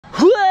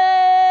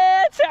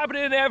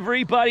happening,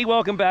 everybody?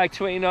 Welcome back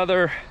to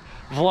another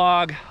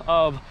vlog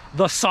of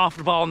the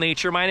softball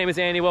nature. My name is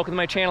Andy. Welcome to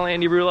my channel,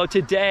 AndyRullo.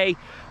 Today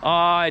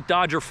at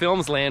Dodger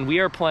Films Land, we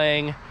are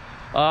playing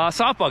a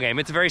softball game.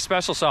 It's a very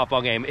special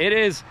softball game. It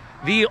is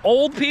the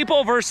old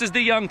people versus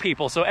the young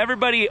people. So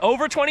everybody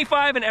over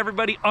 25 and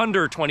everybody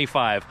under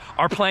 25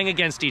 are playing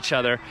against each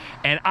other.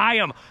 And I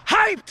am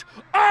hyped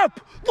up.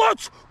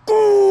 Let's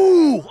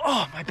go.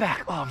 Oh, my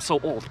back. Oh, I'm so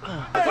old.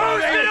 Who's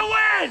gonna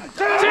win?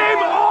 Team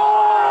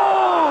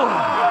Old!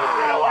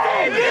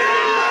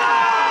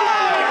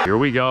 Yeah! Here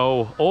we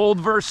go. Old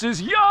versus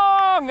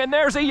young. And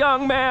there's a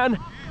young man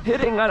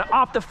hitting an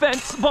off the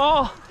fence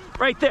ball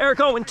right there.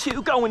 Going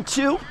two, going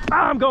two.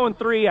 I'm going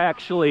three,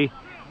 actually.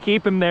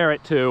 Keep him there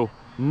at two.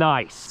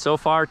 Nice. So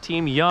far,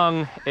 Team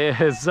Young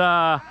is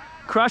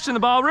crushing the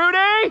ball.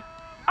 Rudy!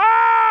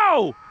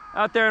 Oh!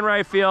 Out there in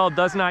right field,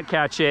 does not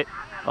catch it.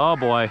 Oh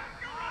boy.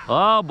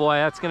 Oh boy,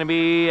 that's gonna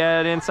be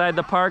an inside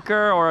the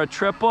Parker or a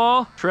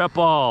triple.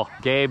 Triple.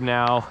 Gabe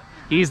now.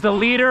 He's the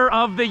leader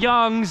of the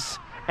Youngs,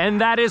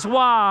 and that is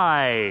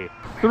why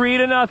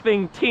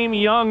 3-0, Team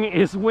Young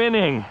is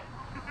winning.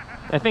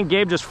 I think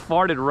Gabe just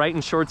farted right in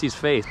Shorty's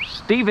face.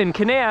 Steven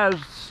Canez.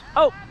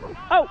 Oh,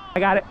 I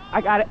got it, I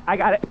got it, I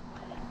got it.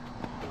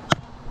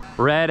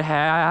 Red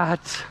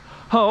hat.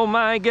 Oh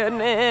my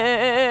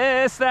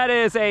goodness, that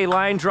is a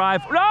line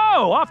drive.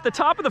 No, off the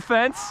top of the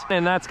fence.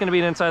 And that's gonna be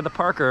an inside the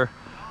Parker.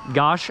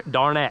 Gosh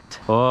darn it.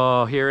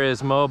 Oh, here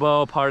is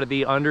Mobo, part of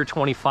the under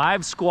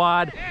 25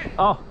 squad.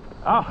 Oh,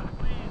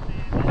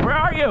 where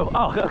are you?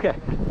 Oh, okay.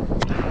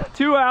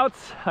 2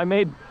 outs, I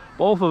made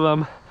both of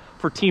them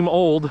for Team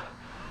Old.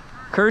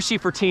 Kershey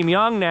for Team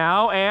Young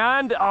now,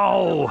 and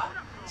oh,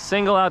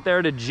 single out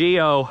there to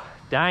Gio.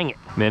 Dang it.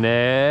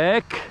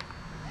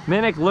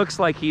 Minnick looks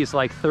like he's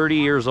like 30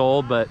 years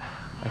old, but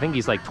I think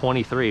he's like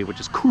 23, which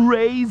is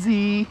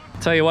crazy.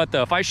 Tell you what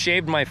though, if I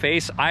shaved my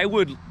face, I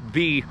would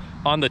be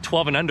on the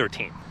 12 and under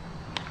team.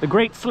 The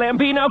great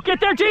Slambino, get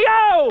there,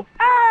 Gio!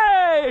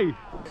 Hey!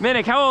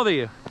 Minnick, how old are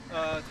you?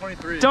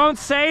 23. Don't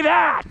say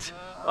that!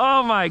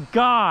 Oh my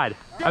God.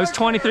 I was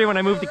 23 when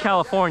I moved to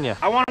California.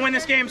 I want to win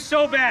this game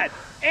so bad.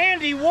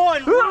 Andy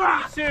won,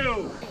 Rudy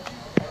 2.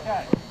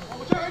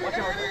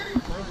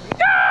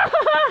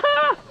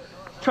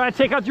 Try to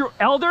take out your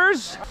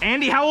elders.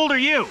 Andy, how old are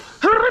you?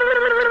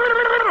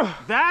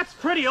 That's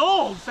pretty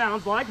old,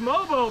 sounds like.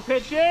 Mobo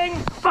pitching.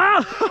 He's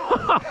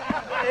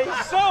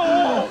so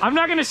old. I'm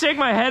not gonna shake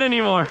my head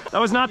anymore. That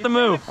was not the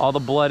move. All the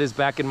blood is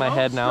back in my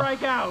head now.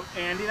 Strike out,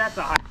 Andy. That's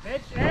a high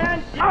pitch.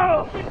 And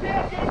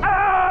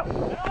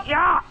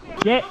yeah.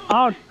 Get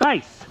on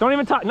base. Don't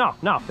even touch. No.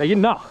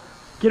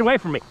 Get away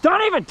from me.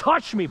 Don't even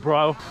touch me,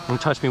 bro.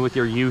 Don't touch me with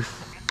your youth.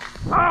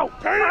 Oh!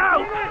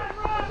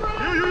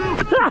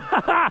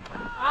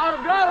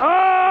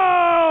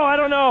 Oh, I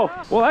don't know.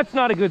 Well, that's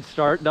not a good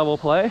start. Double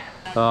play.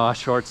 Oh,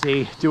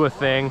 Shortsy, do a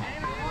thing.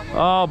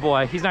 Oh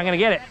boy, he's not gonna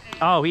get it.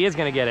 Oh, he is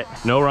gonna get it.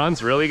 No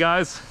runs, really,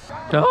 guys?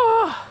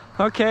 Oh,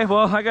 okay,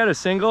 well, I got a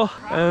single,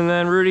 and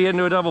then Rudy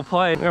into a double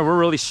play. Yeah, we're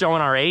really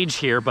showing our age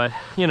here, but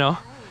you know,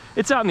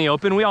 it's out in the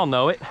open. We all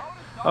know it.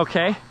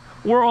 Okay,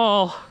 we're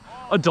all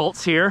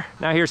adults here.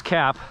 Now here's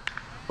Cap.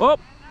 Whoop,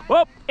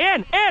 whoop,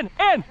 in,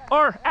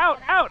 or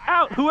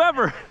out,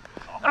 whoever.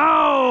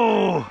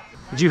 Oh!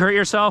 Did you hurt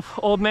yourself,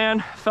 old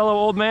man, fellow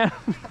old man?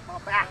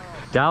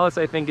 Dallas,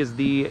 I think, is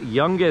the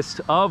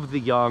youngest of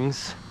the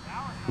Youngs.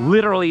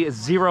 Literally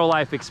 0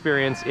 life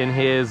experience in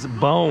his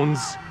bones.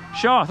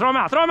 Show, throw him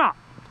out.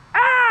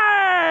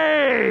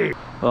 Hey!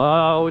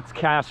 Oh, it's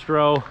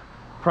Castro.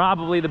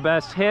 Probably the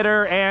best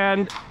hitter,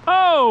 and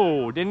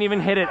oh, didn't even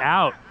hit it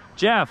out.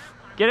 Jeff,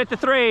 get it to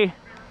 3.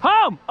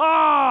 Home!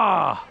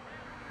 Oh!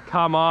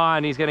 Come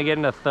on, he's gonna get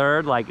into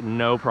third, like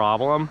no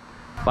problem.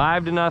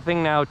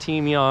 5-0 now,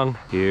 Team Young.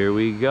 Here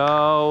we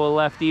go,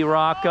 lefty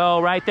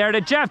Rocco right there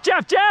to Jeff.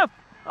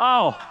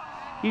 Oh,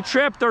 he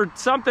tripped or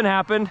something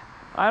happened.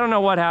 I don't know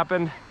what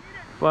happened,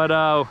 but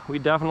we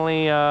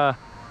definitely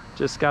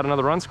just got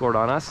another run scored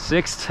on us.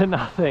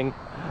 6-0.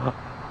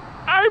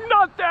 I'm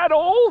not that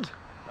old.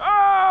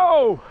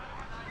 Oh,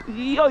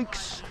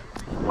 yikes.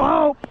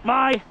 Oh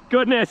my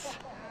goodness.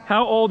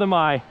 How old am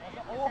I?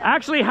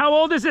 Actually, how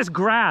old is this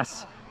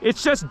grass?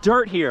 It's just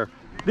dirt here.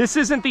 This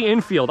isn't the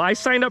infield. I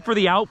signed up for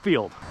the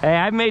outfield. Hey,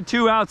 I've made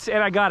 2 outs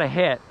and I got a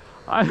hit.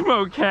 I'm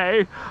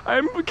okay.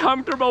 I'm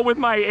comfortable with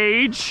my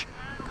age.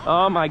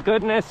 Oh my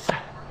goodness.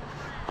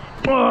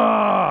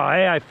 Oh,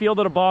 hey, I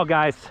fielded a ball,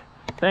 guys.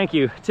 Thank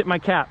you. Tip my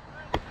cap.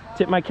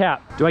 Do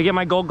I get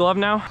my gold glove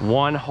now?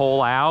 1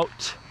 hole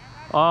out.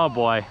 Oh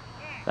boy.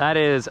 That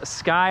is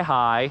sky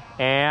high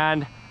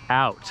and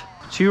out.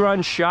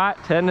 2-run shot,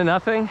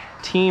 10-0.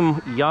 Team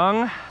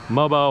Young.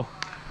 Mobo.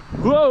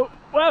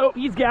 Whoa,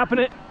 he's gapping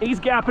it.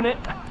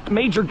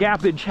 Major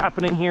gappage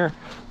happening here.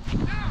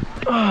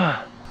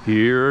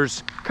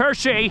 Here's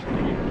Kershey.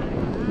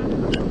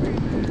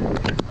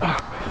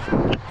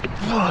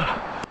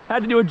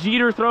 Had to do a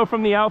Jeter throw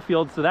from the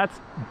outfield, so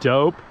that's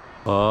dope.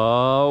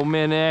 Oh,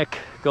 Minnick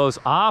goes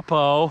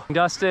oppo.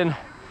 Dustin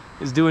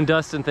is doing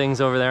Dustin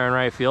things over there in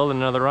right field, and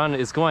another run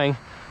is going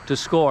to to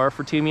score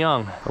for Team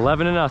Young.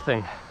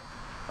 11-0.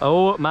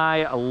 Oh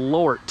my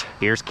Lord.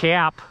 Here's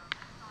Cap.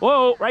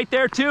 Whoa, right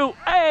there too.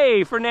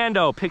 Hey,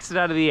 Fernando picks it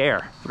out of the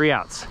air. 3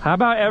 outs. How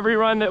about every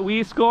run that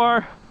we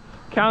score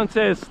counts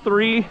as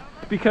 3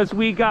 because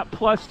we got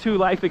 +2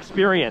 life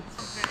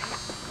experience.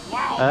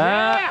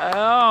 Wow.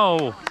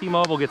 Oh,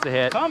 T-Mobile gets a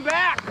hit. Come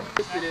back.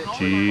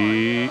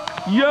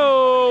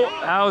 Yo,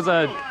 that was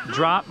a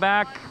drop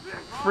back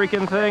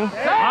freaking thing.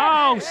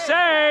 Oh,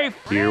 safe.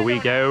 Here we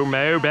go,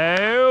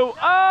 Mobo.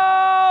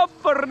 Oh,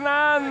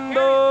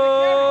 Fernando.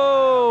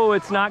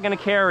 It's not gonna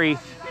carry.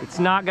 It's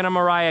not gonna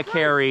Mariah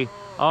carry.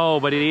 Oh,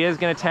 but he is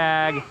gonna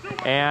tag.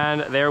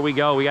 And there we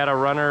go. We got a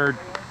runner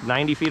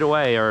 90 feet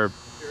away, or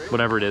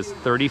whatever it is,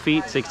 30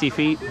 feet, 60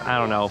 feet. I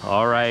don't know.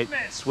 All right,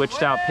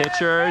 switched out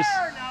pitchers.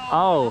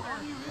 Oh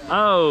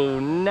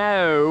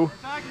no.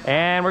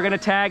 And we're gonna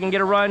tag and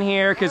get a run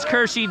here because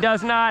Kershey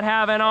does not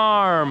have an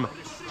arm.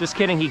 Just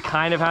kidding, he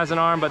kind of has an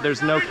arm, but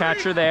there's no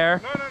catcher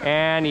there.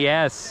 And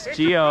yes,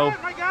 Gio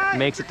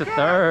makes it to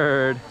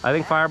 3rd. I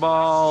think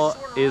Fireball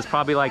is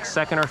probably like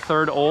 2nd or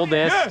 3rd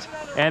oldest.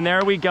 And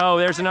there we go,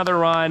 there's another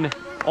run.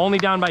 Only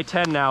down by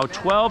 10 now,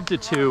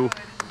 12-2.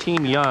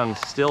 Team Young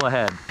still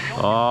ahead.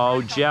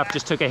 Oh, Jeff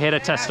just took a hit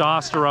of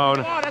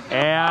testosterone,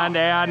 and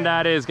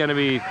that is gonna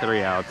be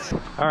 3 outs.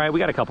 All right, we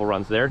got a couple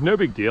runs there. No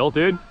big deal,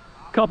 dude.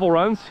 Couple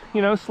runs,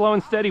 you know, slow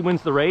and steady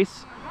wins the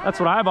race. That's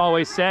what I've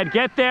always said.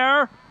 Get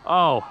there.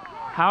 Oh,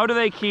 how do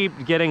they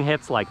keep getting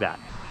hits like that?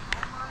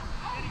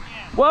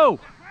 Whoa,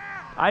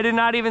 I did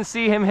not even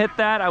see him hit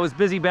that. I was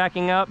busy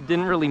backing up.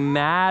 Didn't really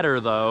matter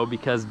though,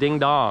 because ding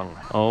dong.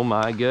 Oh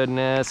my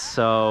goodness.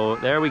 So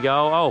there we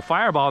go. Oh,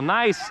 Fireball,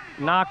 nice,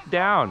 knocked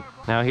down.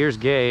 Now here's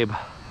Gabe.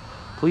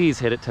 Please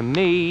hit it to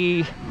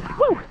me.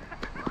 Woo!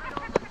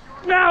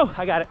 No,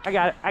 I got it, I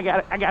got it, I got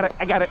it, I got it,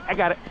 I got it, I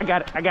got it, I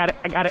got it, I got it,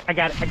 I got it, I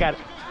got it, I got it,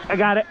 I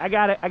got it, I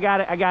got it, I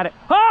got it, I got it.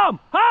 Home,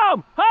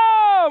 home,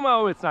 home!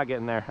 Oh, it's not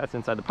getting there. That's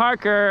inside the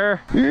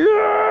Parker.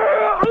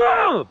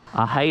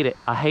 I hate it.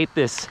 I hate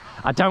this.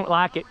 I don't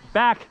like it.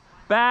 Back,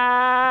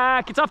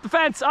 back. It's off the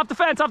fence, off the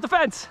fence, off the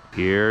fence.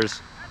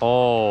 Here's,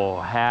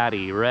 oh,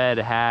 Hattie, red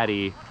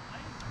Hattie.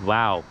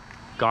 Wow,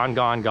 gone,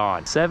 gone,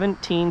 gone.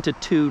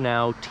 17-2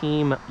 now,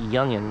 Team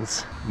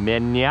Youngins.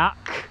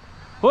 Minyak.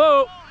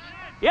 Whoa,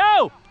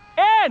 yo,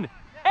 and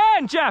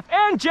Jeff,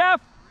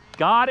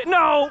 got it.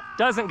 No,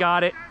 doesn't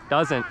got it,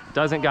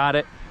 doesn't got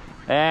it.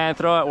 And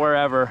throw it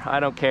wherever,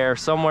 I don't care.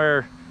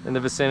 Somewhere in the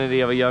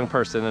vicinity of a young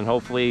person, and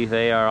hopefully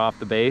they are off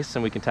the base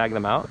and we can tag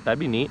them out. That'd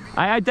be neat.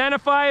 I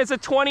identify as a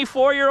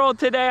 24-year-old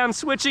today. I'm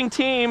switching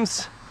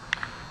teams.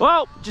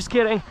 Whoa, just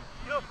kidding.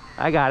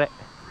 I got it.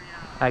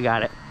 I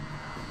got it.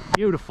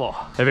 Beautiful.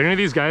 Have any of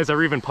these guys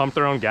ever even pumped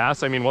their own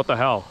gas? I mean, what the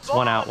hell? It's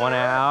one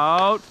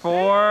out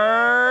for,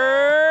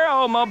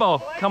 oh,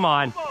 Mobo, come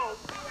on.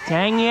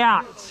 Dang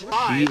it.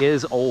 She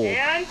is old.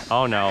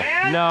 Oh no,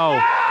 no.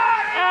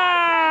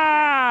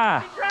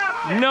 Ah!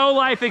 No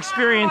life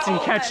experience in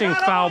catching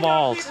foul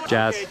balls.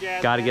 Jazz,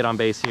 gotta get on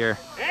base here.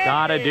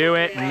 Gotta do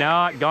it,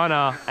 not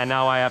gonna. And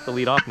now I have to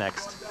lead off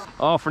next.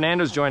 Oh,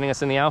 Fernando's joining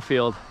us in the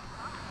outfield.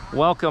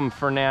 Welcome,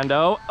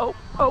 Fernando. Oh,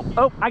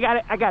 I got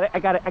it, I got it, I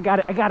got it, I got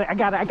it, I got it, I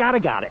got it, I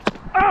got it.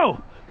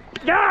 Oh,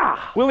 yeah!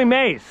 Willie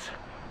Mays.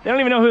 They don't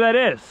even know who that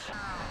is.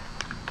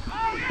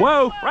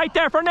 Whoa, right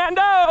there,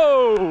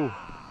 Fernando!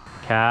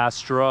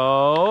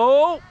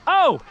 Castro.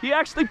 Oh, he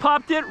actually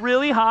popped it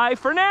really high.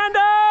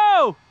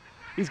 Fernando!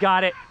 He's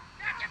got it.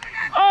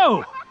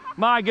 Oh,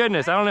 my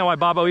goodness. I don't know why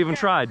Bobo even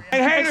tried.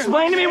 Hey,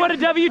 explain to me what a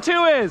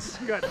W2 is.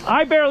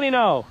 I barely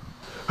know.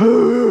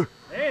 Hey,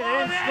 they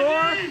didn't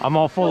score. I'm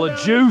all full of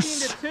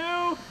juice. 2,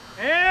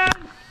 and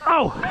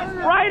oh,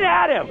 right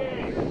at him.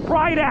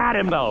 Right at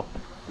him, though.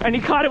 And he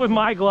caught it with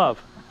my glove.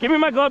 Give me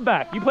my glove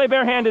back. You play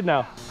barehanded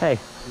now. Hey,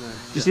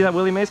 did you see that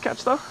Willie Mays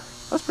catch, though?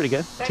 That's pretty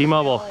good.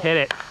 T-Mobile, hit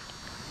it.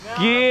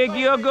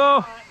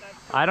 Go.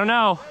 I don't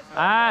know.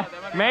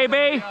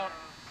 Maybe.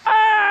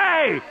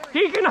 Hey!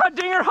 He cannot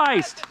dinger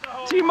heist.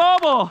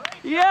 T-Mobile,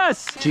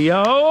 yes.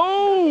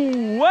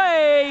 Gio,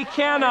 way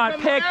cannot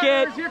pick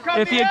it.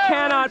 If you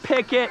cannot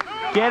pick it,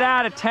 get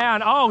out of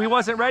town. Oh, he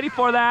wasn't ready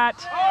for that.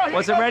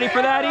 Wasn't ready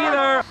for that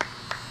either.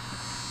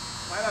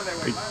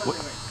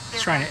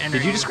 he's trying to enter.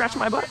 Did you just scratch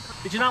my butt?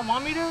 Did you not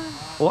want me to?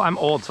 Well, I'm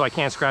old, so I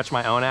can't scratch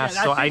my own ass.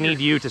 So I need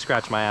you to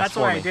scratch my ass for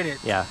me. That's why I did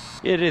it. Yeah.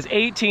 It is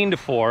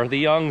 18-4. The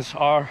Youngs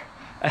are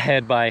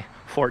ahead by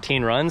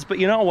 14 runs. But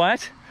you know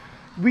what?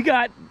 We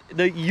got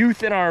the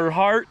youth in our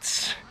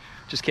hearts.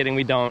 Just kidding,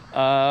 we don't.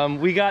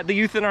 We got the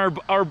youth in our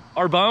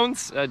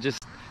bones.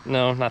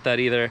 No, not that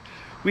either.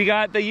 We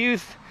got the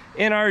youth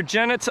in our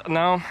genital.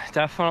 No,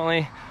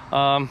 definitely.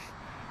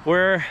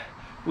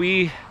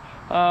 We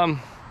got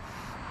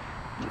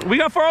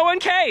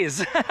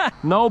 401ks.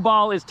 No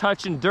ball is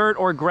touching dirt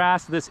or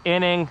grass this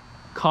inning.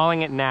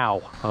 Calling it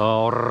now.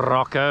 Oh,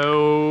 Rocco.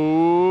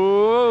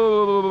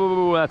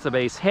 That's a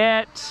base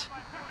hit.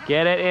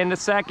 Get it into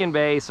second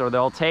base or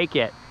they'll take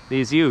it.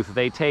 These youth,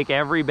 they take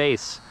every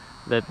base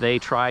that they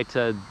try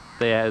to,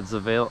 I don't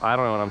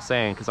know what I'm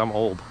saying because I'm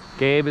old.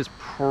 Gabe is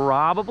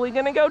probably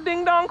gonna go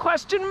ding dong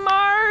question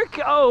mark.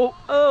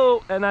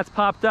 Oh, and that's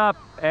popped up.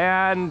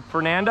 And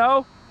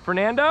Fernando,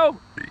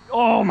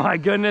 oh my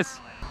goodness.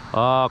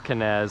 Oh,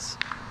 Canez.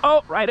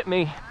 Oh, right at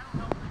me.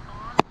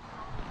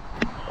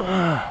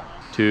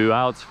 2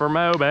 outs for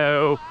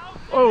Mobo.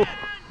 Oh,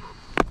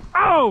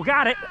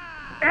 got it.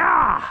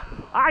 Yeah,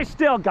 I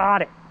still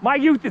got it. My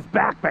youth is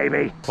back,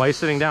 baby. Why are you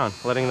sitting down?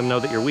 Letting them know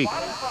that you're weak.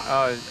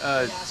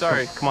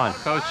 Sorry. Come on.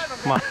 Coach.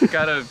 Come on.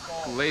 Gotta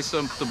lace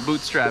up the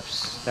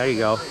bootstraps. There you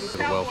go. For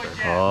the welfare.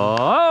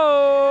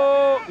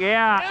 Oh,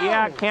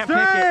 yeah, can't pick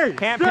it.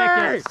 Can't pick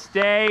it.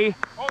 Stay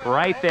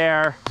right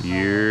there.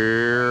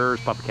 Here's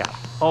Puppy Cat.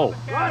 Oh,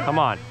 come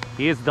on.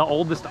 He is the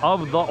oldest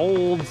of the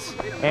olds.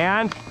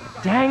 And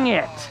dang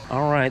it.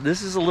 All right,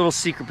 this is a little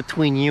secret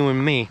between you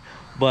and me,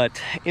 but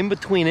in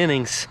between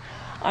innings,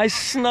 I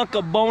snuck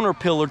a boner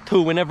pill or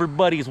two in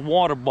everybody's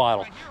water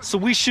bottle. So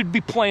we should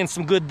be playing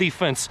some good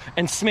defense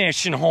and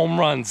smashing home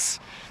runs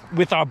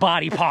with our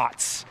body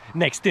parts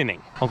next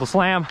inning. Uncle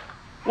Slam.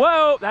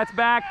 Whoa, that's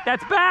back.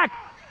 That's back.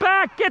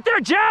 Back. Get there,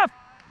 Jeff.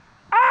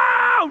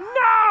 Oh,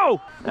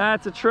 no.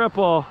 That's a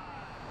triple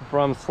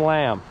from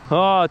Slam.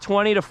 Oh,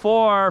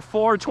 20-4,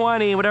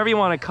 420, whatever you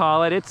want to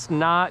call it. It's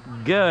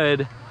not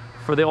good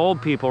for the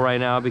old people right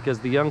now because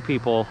the young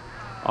people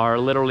are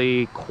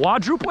literally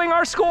quadrupling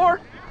our score.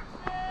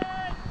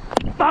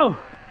 Oh,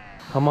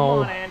 come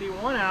on. Come on, Andy.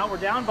 1 out. We're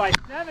down by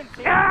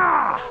 17.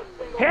 Yeah!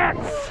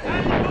 Hits!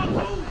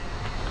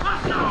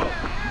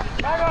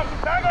 Back up.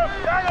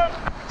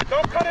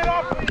 Don't cut it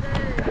off.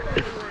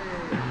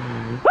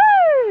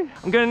 Woo!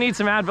 I'm gonna need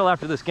some Advil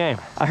after this game.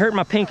 I hurt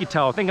my pinky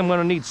toe. I think I'm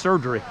gonna need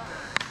surgery.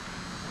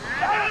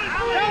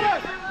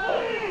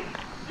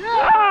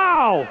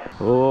 Ow!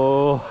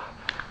 Oh,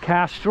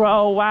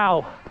 Castro,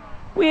 wow.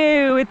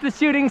 Woo, it's the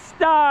shooting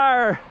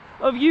star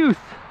of youth.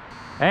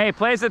 Hey,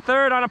 plays at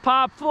third on a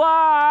pop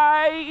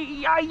fly.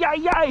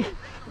 Yay.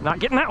 Not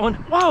getting that one.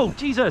 Whoa,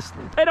 Jesus,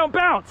 they don't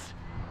bounce.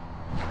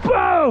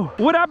 Whoa,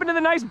 what happened to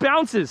the nice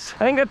bounces?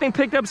 I think that thing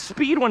picked up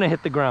speed when it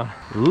hit the ground.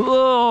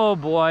 Oh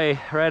boy,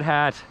 red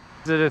hat.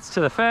 It's to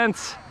the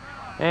fence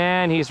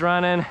and he's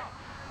running,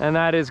 and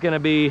that is gonna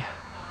be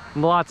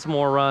lots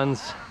more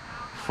runs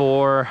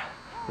for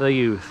the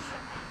youth.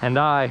 And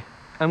I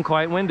am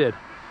quite winded.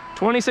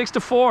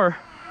 26-4.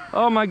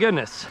 Oh my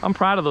goodness. I'm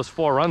proud of those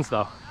 4 runs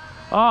though.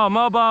 Oh,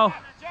 Mobo,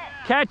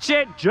 catch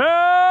it,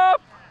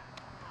 jump!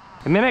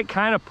 And then it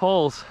kind of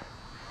pulls.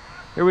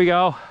 Here we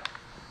go.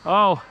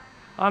 Oh,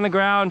 on the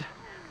ground,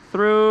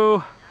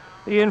 through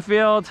the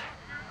infield,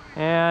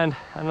 and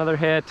another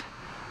hit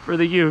for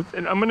the youth.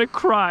 And I'm gonna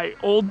cry,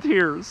 old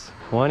tears.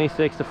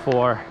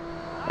 26-4.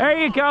 There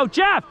you go,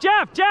 Jeff.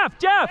 Yeah.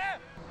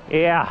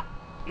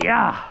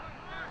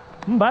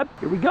 But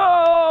here we go.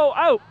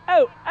 Oh,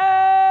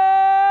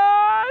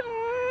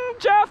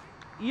 Jeff,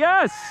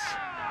 yes.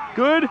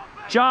 Good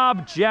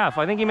job, Jeff.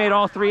 I think he made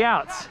all 3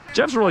 outs.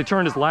 Jeff's really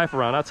turned his life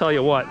around, I'll tell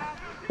you what.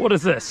 What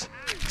is this?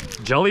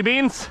 Jelly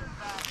beans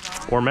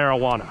or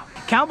marijuana?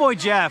 Cowboy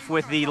Jeff,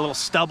 with the little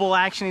stubble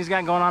action he's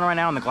got going on right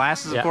now and the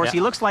glasses, of course, he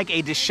looks like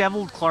a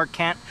disheveled Clark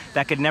Kent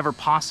that could never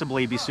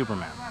possibly be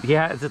Superman.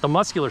 Yeah, it's the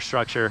muscular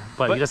structure,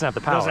 but he doesn't have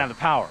the power. Doesn't have the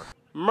power.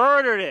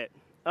 Murdered it.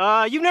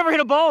 You've never hit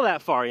a ball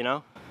that far, you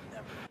know?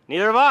 Never.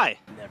 Neither have I.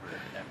 Never.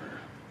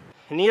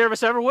 And neither of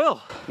us ever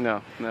will.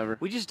 No, never.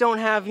 We just don't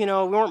have, you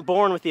know, we weren't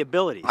born with the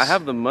abilities. I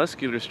have the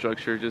muscular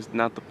structure, just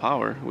not the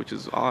power, which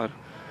is odd.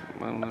 I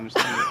don't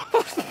understand it.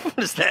 What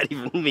does that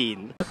even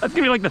mean? That's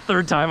gonna be like the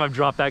 3rd time I've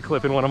dropped that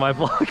clip in one of my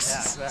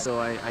vlogs. Yeah.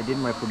 So I did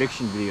my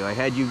prediction video. I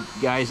had you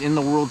guys in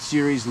the World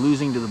Series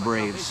losing to the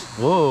Braves.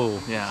 Whoa.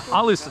 Yeah.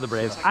 I'll lose to the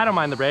Braves. I don't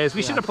mind the Braves.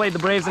 We should have played the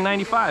Braves in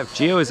 '95.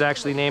 Geo is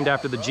actually named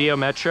after the Geo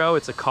Metro.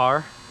 It's a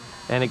car,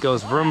 and it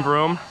goes vroom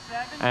vroom.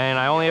 And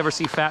I only ever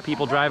see fat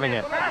people driving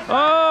it.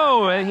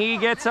 Oh, and he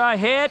gets a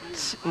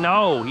hit.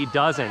 No, he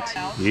doesn't.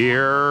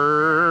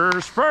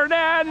 Here's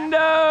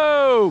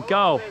Fernando.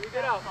 Go.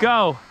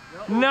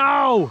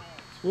 No.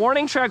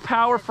 Warning track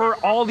power for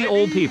all the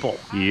old people.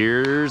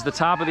 Here's the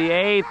top of the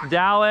 8th,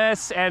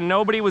 Dallas, and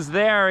nobody was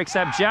there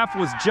except Jeff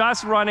was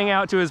just running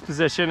out to his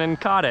position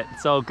and caught it.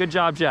 So good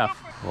job, Jeff.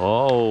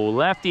 Oh,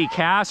 lefty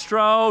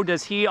Castro.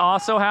 Does he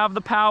also have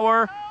the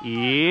power?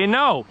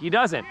 No, he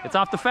doesn't. It's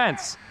off the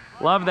fence.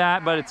 Love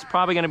that, but it's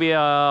probably gonna be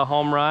a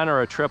home run or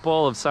a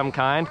triple of some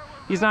kind.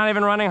 He's not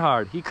even running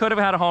hard. He could have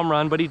had a home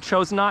run, but he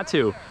chose not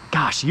to.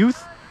 Gosh,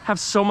 youth have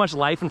so much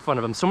life in front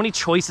of him, so many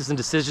choices and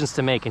decisions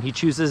to make, and he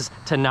chooses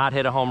to not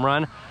hit a home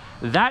run.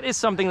 That is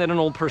something that an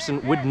old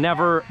person would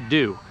never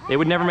do. They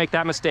would never make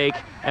that mistake,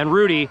 and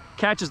Rudy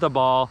catches the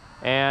ball,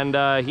 and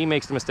he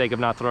makes the mistake of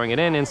not throwing it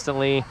in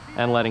instantly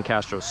and letting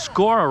Castro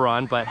score a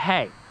run, but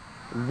hey,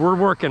 we're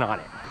working on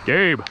it.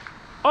 Gabe.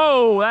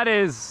 Oh, that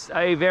is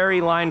a very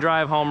line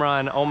drive home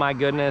run. Oh my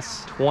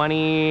goodness.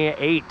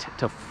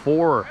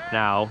 28-4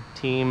 now.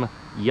 Team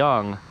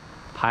Young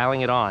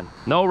piling it on.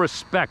 No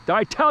respect.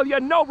 I tell you,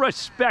 no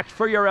respect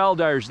for your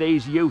elders.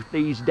 These youth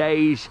these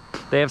days.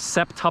 They have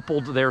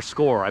septupled their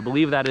score. I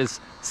believe that is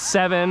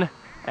 7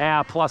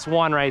 Yeah,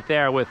 +1 right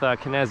there with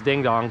Knez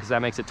Ding Dong, because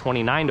that makes it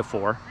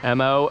 29-4.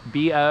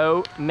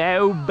 M-O-B-O,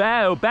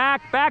 Mobo.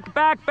 Back.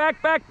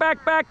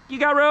 You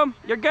got room?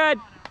 You're good.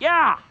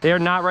 Yeah. They are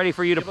not ready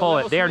for you to pull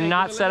it. They are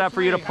not set up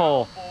for you to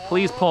pull.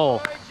 Please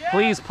pull.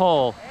 Please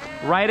pull.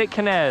 Right at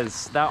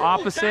Knez, the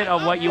opposite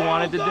of what you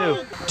wanted to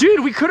do.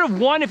 Dude, we could have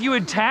won if you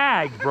had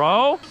tagged,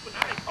 bro.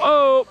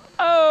 Oh.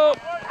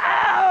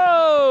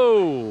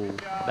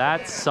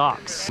 That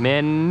sucks.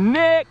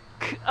 Nick.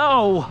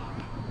 Oh,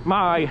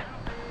 my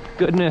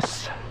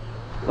goodness.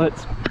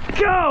 Let's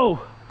go.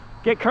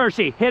 Get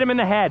Kershey. Hit him in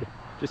the head.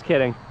 Just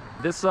kidding.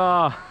 This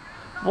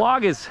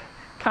vlog is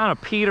kind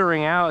of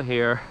petering out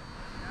here.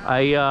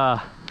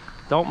 I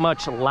don't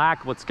much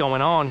lack what's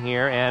going on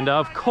here. And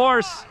of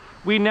course,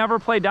 we never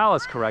play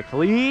Dallas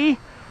correctly.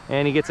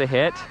 And he gets a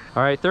hit.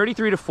 All right,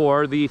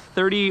 33-4. The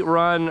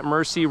 30-run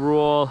mercy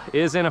rule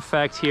is in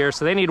effect here.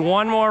 So they need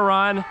one more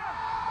run.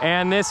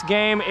 And this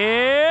game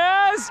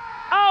is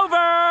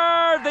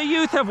over. The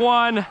youth have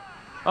won,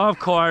 of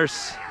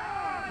course.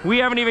 We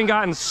haven't even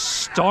gotten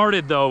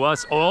started though,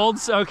 us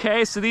olds,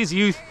 okay? So these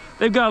youth,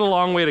 they've got a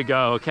long way to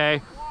go,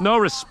 okay? No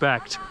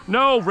respect,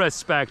 no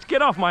respect.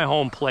 Get off my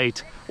home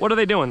plate. What are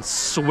they doing,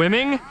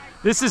 swimming?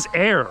 This is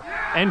air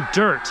and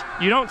dirt.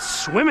 You don't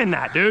swim in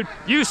that, dude.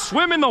 You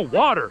swim in the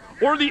water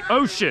or the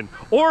ocean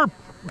or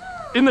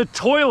in the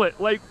toilet,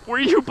 like where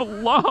you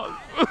belong.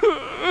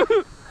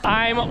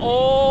 I'm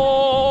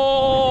old.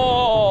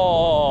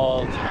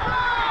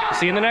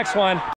 See you in the next one.